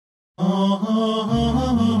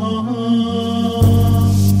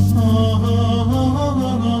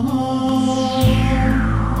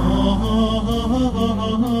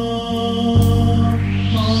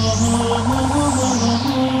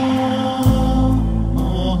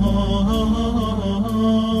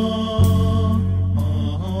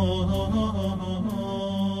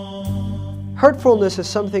Hurtfulness is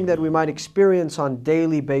something that we might experience on a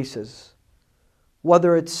daily basis,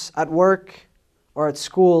 whether it's at work or at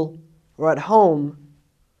school or at home,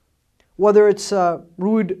 whether it's a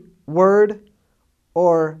rude word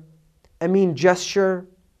or a mean gesture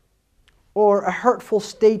or a hurtful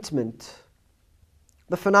statement.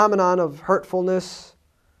 The phenomenon of hurtfulness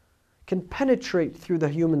can penetrate through the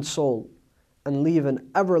human soul and leave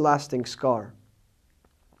an everlasting scar.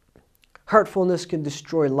 Hurtfulness can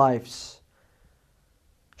destroy lives,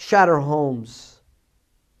 shatter homes.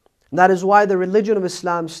 And that is why the religion of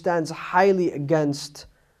Islam stands highly against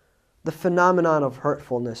the phenomenon of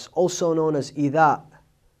hurtfulness, also known as idha,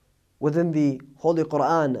 within the Holy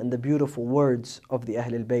Quran and the beautiful words of the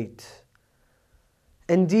Ahlul Bayt.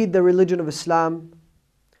 Indeed, the religion of Islam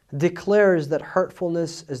declares that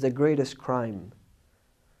hurtfulness is the greatest crime.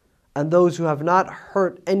 And those who have not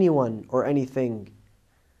hurt anyone or anything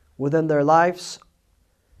within their lives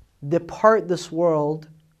depart this world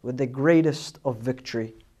with the greatest of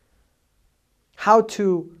victory. How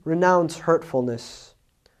to renounce hurtfulness.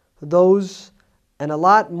 Those and a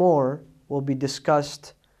lot more will be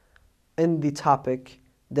discussed in the topic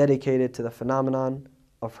dedicated to the phenomenon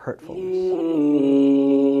of hurtfulness.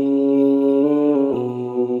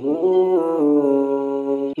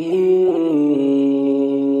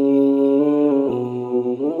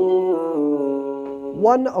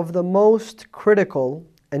 One of the most critical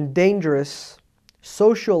and dangerous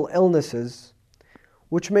social illnesses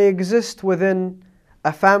which may exist within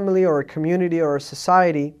a family or a community or a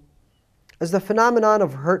society is the phenomenon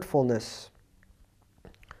of hurtfulness.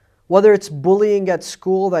 Whether it's bullying at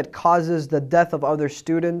school that causes the death of other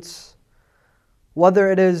students,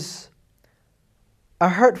 whether it is a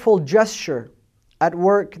hurtful gesture at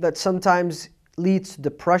work that sometimes leads to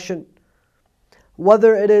depression,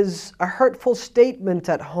 whether it is a hurtful statement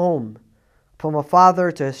at home from a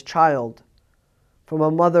father to his child, from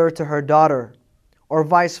a mother to her daughter, or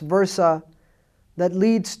vice versa, that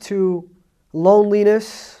leads to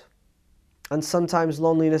loneliness, and sometimes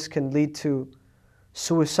loneliness can lead to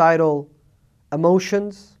suicidal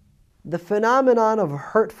emotions. The phenomenon of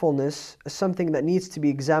hurtfulness is something that needs to be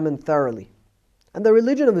examined thoroughly. And the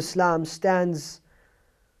religion of Islam stands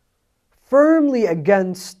firmly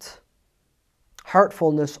against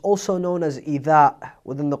hurtfulness, also known as idha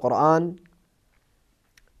within the Quran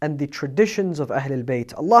and the traditions of Ahlul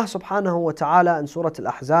Bayt. Allah subhanahu wa ta'ala in Surah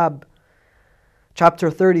Al-Ahzab, chapter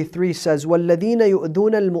 33 says, وَالَّذِينَ يُؤْذُونَ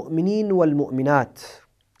الْمُؤْمِنِينَ وَالْمُؤْمِنَاتِ.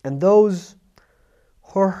 And those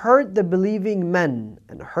who hurt the believing men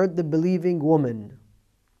and hurt the believing women.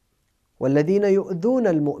 وَالَّذِينَ يُؤْذُونَ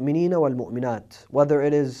الْمُؤْمِنِينَ وَالْمُؤْمِنَاتِ. Whether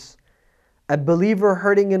it is a believer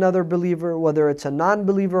hurting another believer, whether it's a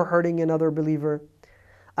non-believer hurting another believer.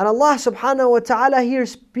 And Allah subhanahu wa ta'ala here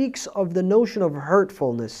speaks of the notion of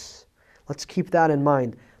hurtfulness. Let's keep that in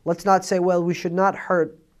mind. Let's not say, well, we should not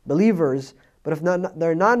hurt believers, but if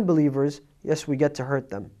they're non-believers, yes, we get to hurt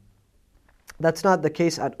them. That's not the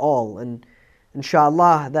case at all. And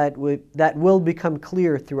inshallah, that will become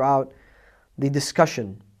clear throughout the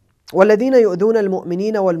discussion. وَالَّذِينَ يُؤْذُونَ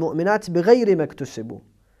الْمُؤْمِنِينَ وَالْمُؤْمِنَاتِ بِغَيْرِ مَكْتُسِبُوا.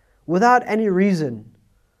 Without any reason,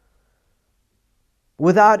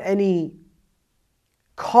 without any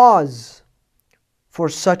cause for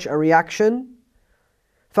such a reaction,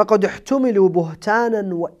 فَقَدْ احْتُمِلُوا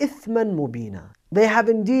بُهْتَانًا وَإِثْمًا مُبِينًا. They have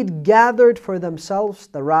indeed gathered for themselves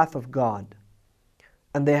the wrath of God,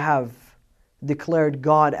 and they have declared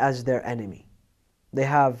God as their enemy. They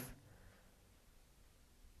have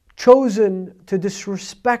chosen to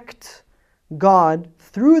disrespect God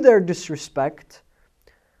through their disrespect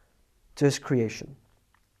to His creation.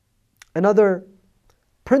 Another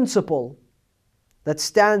principle that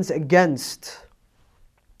stands against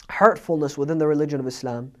hurtfulness within the religion of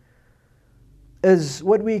Islam is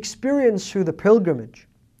what we experience through the pilgrimage.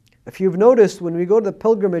 If you've noticed, when we go to the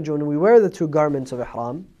pilgrimage, when we wear the two garments of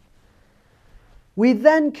ihram, we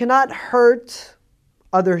then cannot hurt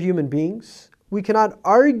other human beings. We cannot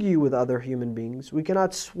argue with other human beings. We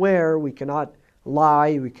cannot swear. We cannot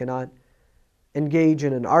lie. We cannot engage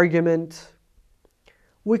in an argument.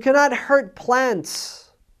 We cannot hurt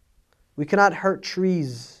plants. We cannot hurt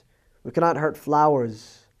trees. We cannot hurt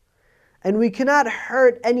flowers. And we cannot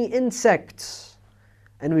hurt any insects.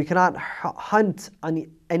 And we cannot hunt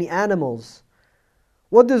any animals.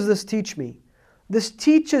 What does this teach me? This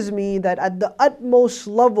teaches me that at the utmost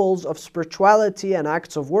levels of spirituality and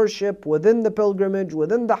acts of worship, within the pilgrimage,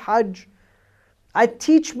 within the Hajj, I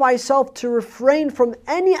teach myself to refrain from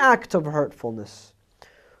any act of hurtfulness.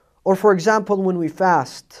 Or for example, when we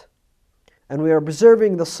fast and we are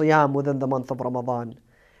observing the Siyam within the month of Ramadan,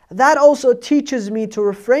 that also teaches me to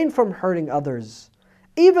refrain from hurting others.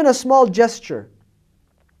 Even a small gesture.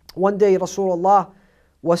 One day Rasulullah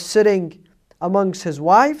was sitting amongst his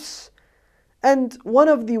wives, and one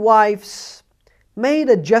of the wives made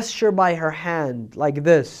a gesture by her hand like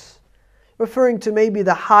this, referring to maybe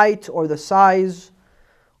the height or the size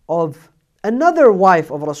of another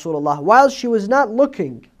wife of Rasulullah while she was not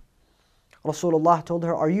looking. Rasulullah told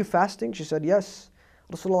her, "Are you fasting?" She said, "Yes."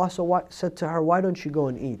 Rasulullah said to her, "Why don't you go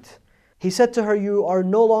and eat?" He said to her, "You are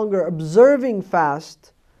no longer observing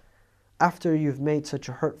fast after you've made such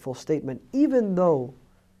a hurtful statement," even though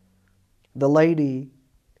the lady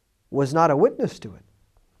was not a witness to it.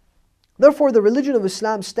 Therefore, the religion of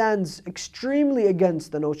Islam stands extremely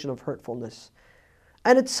against the notion of hurtfulness.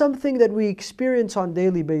 And it's something that we experience on a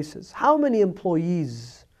daily basis. How many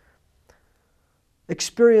employees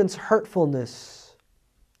experience hurtfulness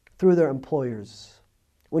through their employers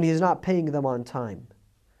when he's not paying them on time,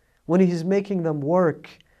 when he's making them work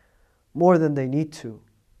more than they need to?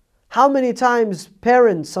 How many times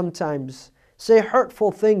parents sometimes say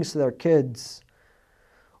hurtful things to their kids?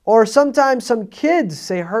 Or sometimes some kids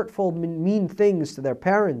say hurtful, mean things to their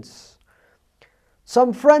parents.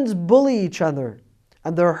 Some friends bully each other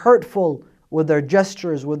and they're hurtful with their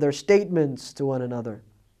gestures, with their statements to one another.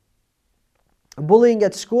 Bullying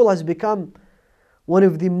at school has become one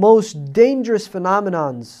of the most dangerous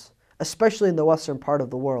phenomenons, especially in the western part of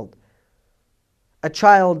the world. A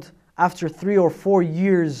child, after 3 or 4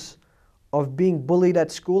 years of being bullied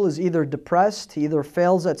at school, is either depressed, he either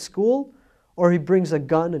fails at school, or he brings a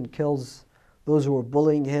gun and kills those who were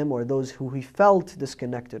bullying him or those who he felt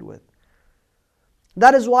disconnected with.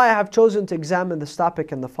 That is why I have chosen to examine this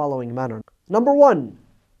topic in the following manner. Number 1,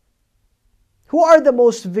 who are the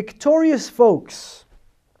most victorious folks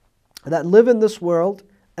that live in this world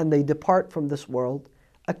and they depart from this world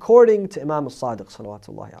according to Imam al-Sadiq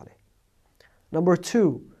salawatullahi alayhi? Number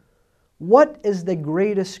 2, what is the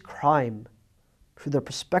greatest crime through the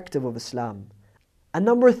perspective of Islam? And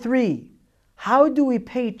number 3, how do we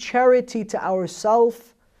pay charity to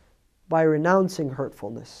ourselves by renouncing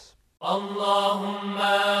hurtfulness?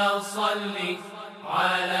 Allahumma salli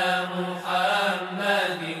ala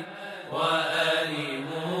Muhammad wa ali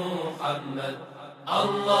Muhammad.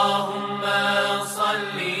 Allahumma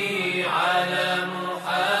salli ala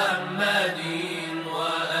Muhammad wa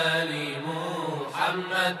ali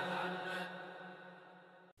Muhammad.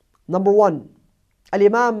 Number 1,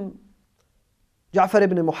 Al-Imam Ja'far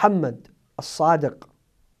ibn Muhammad As-Sadiq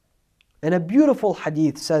in a beautiful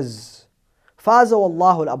hadith says, "Faza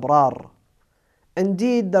wallahu al-abrar."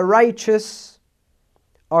 Indeed, the righteous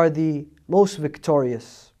are the most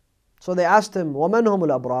victorious. So they asked him, وَمَنْ هُمُ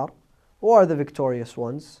الْأَبْرَارِ? Who are the victorious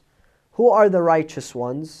ones? Who are the righteous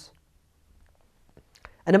ones?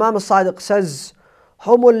 And Imam As-Sadiq says,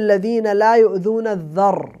 هُمُ الَّذِينَ لَا يُؤْذُونَ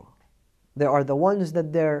الذَّرِّ. They are the ones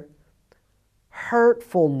that their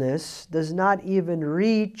hurtfulness does not even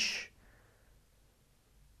reach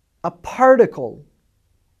a particle.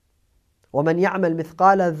 وَمَنْ يَعْمَلْ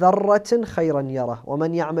مِثْقَالَ ذَرَّةٍ خَيْرًا يَرَهُ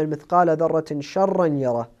وَمَنْ يَعْمَلْ مِثْقَالَ ذَرَّةٍ شَرًّا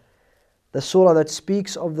يَرَهُ. The surah that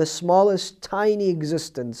speaks of the smallest tiny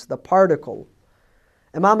existence, the particle.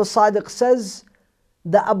 Imam al-Sadiq says,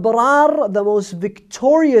 the abrar, the most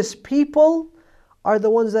victorious people, are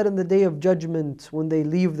the ones that in the day of judgment, when they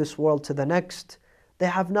leave this world to the next, they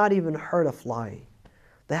have not even hurt a fly.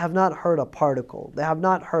 They have not hurt a particle. They have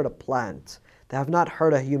not hurt a plant. They have not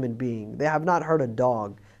hurt a human being. They have not hurt a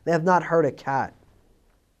dog. They have not hurt a cat.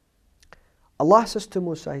 Allah says to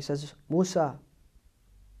Musa, He says, "Musa,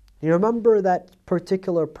 you remember that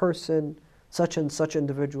particular person, such and such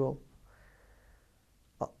individual?"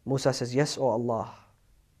 Musa says, "Yes, O Allah."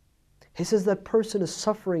 He says, "That person is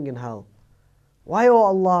suffering in hell." "Why, O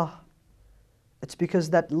Allah?" "It's because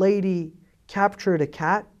that lady captured a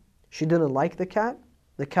cat. She didn't like the cat.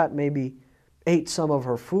 The cat maybe ate some of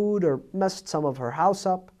her food or messed some of her house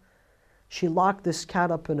up. She locked this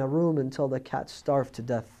cat up in a room until the cat starved to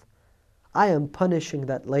death. I am punishing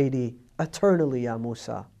that lady eternally, Ya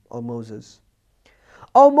Musa," O Moses.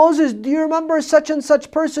 "Oh Moses, do you remember such and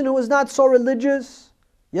such person who was not so religious?"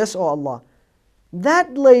 "Yes, O Allah."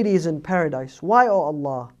 "That lady is in paradise." "Why, O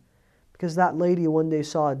Allah?" "Because that lady one day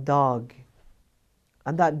saw a dog,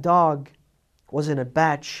 and that dog was in a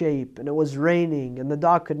bad shape, and it was raining, and the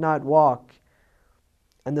dog could not walk.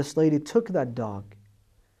 And this lady took that dog.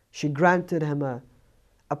 She granted him a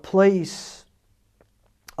a place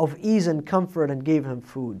of ease and comfort and gave him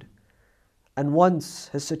food. And once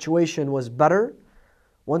his situation was better,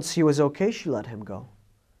 once he was okay, she let him go.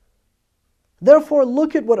 Therefore,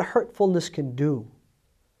 look at what hurtfulness can do.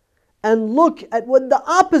 And look at what the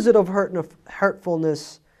opposite of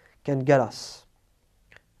hurtfulness can get us.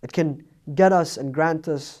 It can get us and grant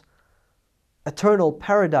us eternal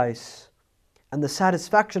paradise and the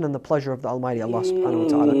satisfaction and the pleasure of the Almighty Allah subhanahu wa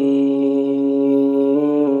ta'ala.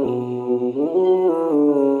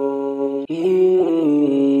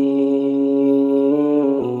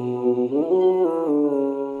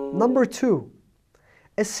 Number 2,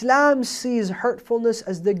 Islam sees hurtfulness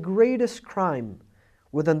as the greatest crime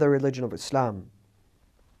within the religion of Islam.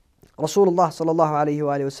 Rasulullah sallallahu alayhi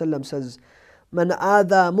wa sallam says, "Man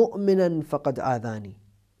aadha mu'minan faqad aadhani."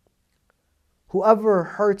 Whoever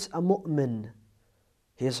hurts a mu'min,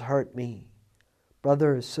 he has hurt me.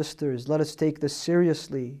 Brothers, sisters, let us take this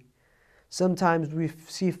seriously. Sometimes we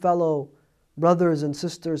see fellow brothers and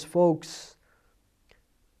sisters, folks,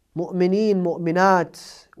 mu'mineen,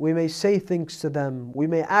 mu'minat, we may say things to them, we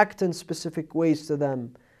may act in specific ways to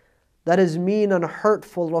them that is mean and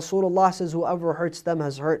hurtful. Rasulullah says, whoever hurts them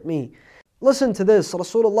has hurt me. Listen to this.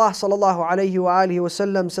 Rasulullah sallallahu alayhi wa alihi wa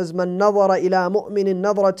sallam says, "Man nadhara ila mu'minin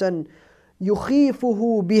nadratan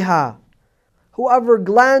yukhifuhu biha." Whoever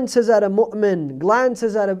glances at a mu'min,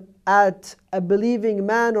 glances at a believing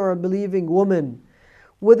man or a believing woman,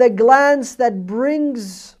 with a glance that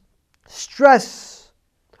brings stress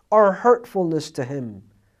or hurtfulness to him,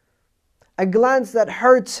 a glance that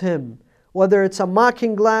hurts him, whether it's a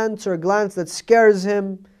mocking glance or a glance that scares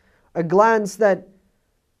him, a glance that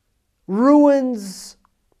ruins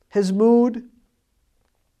his mood,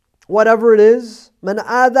 whatever it is. Man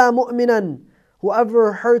aadha mu'minan,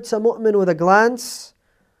 whoever hurts a mu'min with a glance,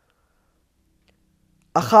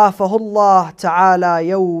 أخافه الله تعالى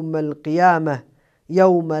يوم القيامة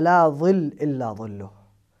يوم لا ظل إلا ظله.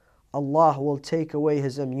 Allah will take away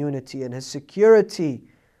his immunity and his security,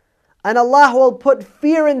 and Allah will put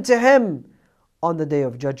fear into him on the day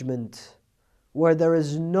of judgment, where there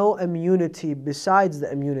is no immunity besides the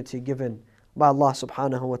immunity given by Allah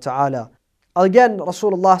subhanahu wa ta'ala. Again,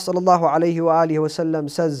 Rasulullah sallallahu alayhi wa alihi wa sallam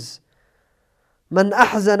says, "Man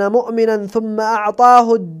ahzana mu'minan thumma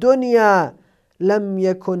a'tahu ad-dunya lam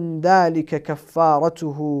yakun dhalika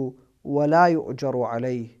kaffaratuhu wa la yu'jaru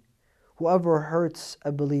alayh." Whoever hurts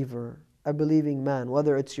a believer, a believing man,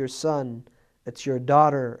 whether it's your son, it's your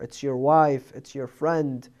daughter, it's your wife, it's your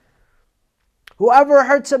friend, whoever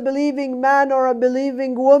hurts a believing man or a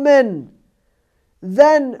believing woman,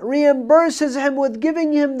 then reimburses him with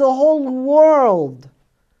giving him the whole world,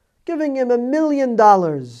 giving him $1 million,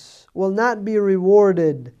 will not be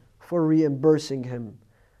rewarded for reimbursing him.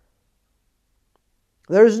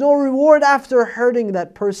 There is no reward after hurting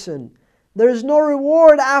that person. There is no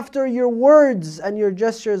reward after your words and your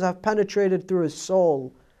gestures have penetrated through his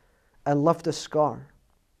soul and left a scar.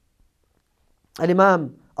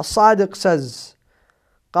 Al-Imam As-Sadiq says,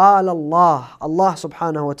 قال Allah, Allah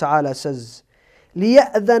subhanahu wa ta'ala says,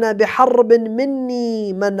 لِيَأْذَنَ بِحَرْبٍ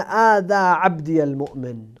مِّنِّي مَنْ آذَى عَبْدِيَ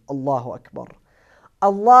الْمُؤْمِنِ. Allahu Akbar.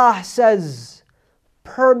 Allah says,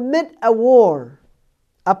 permit a war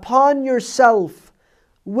upon yourself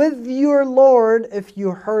with your Lord if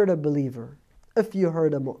you hurt a believer, if you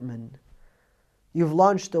hurt a mu'min. You've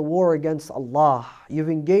launched a war against Allah. You've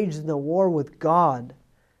engaged in a war with God.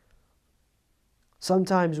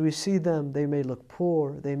 Sometimes we see them, they may look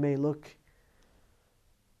poor, they may look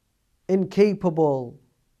incapable.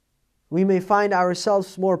 We may find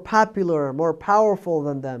ourselves more popular, more powerful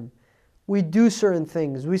than them. We do certain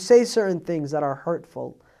things, we say certain things that are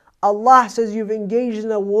hurtful. Allah says, you've engaged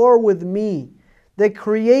in a war with me, the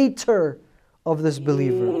creator of this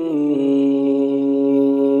believer.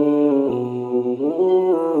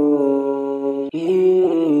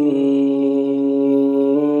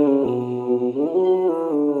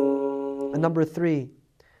 And number 3,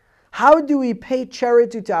 how do we pay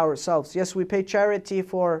charity to ourselves? Yes, we pay charity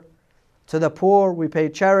to the poor, we pay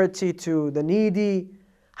charity to the needy.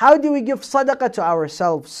 How do we give sadaqah to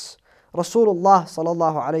ourselves? Rasulullah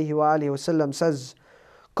sallallahu alayhi wa alihi wa sallam says,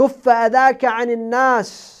 كُفَّ أَذَاكَ عَنِ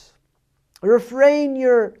النَّاسِ. Refrain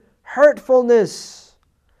your hurtfulness.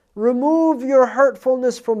 Remove your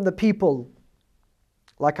hurtfulness from the people.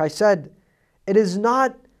 Like I said, it is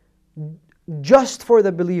not just for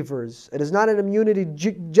the believers. It is not an immunity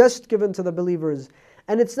just given to the believers.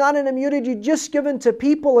 And it's not an immunity just given to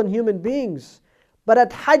people and human beings. But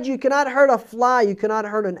at Hajj, you cannot hurt a fly, you cannot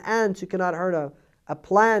hurt an ant, you cannot hurt a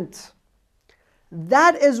plant.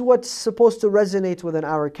 That is what's supposed to resonate within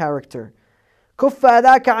our character. كف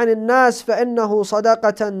أذاك عن الناس فإنه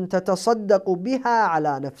صدقة تتصدق بها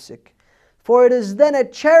على نفسك. For it is then a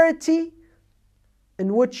charity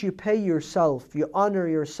in which you pay yourself, you honor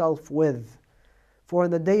yourself with. For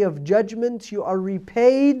in the day of judgment you are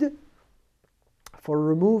repaid for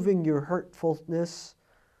removing your hurtfulness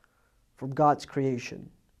from God's creation.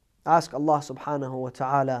 Ask Allah subhanahu wa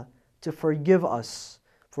ta'ala to forgive us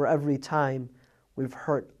for every time we've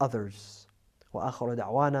hurt others. وآخر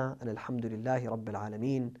دعوانا أن الحمد لله رب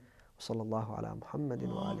العالمين وصلى الله على محمد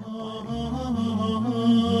وآله الطاهرين.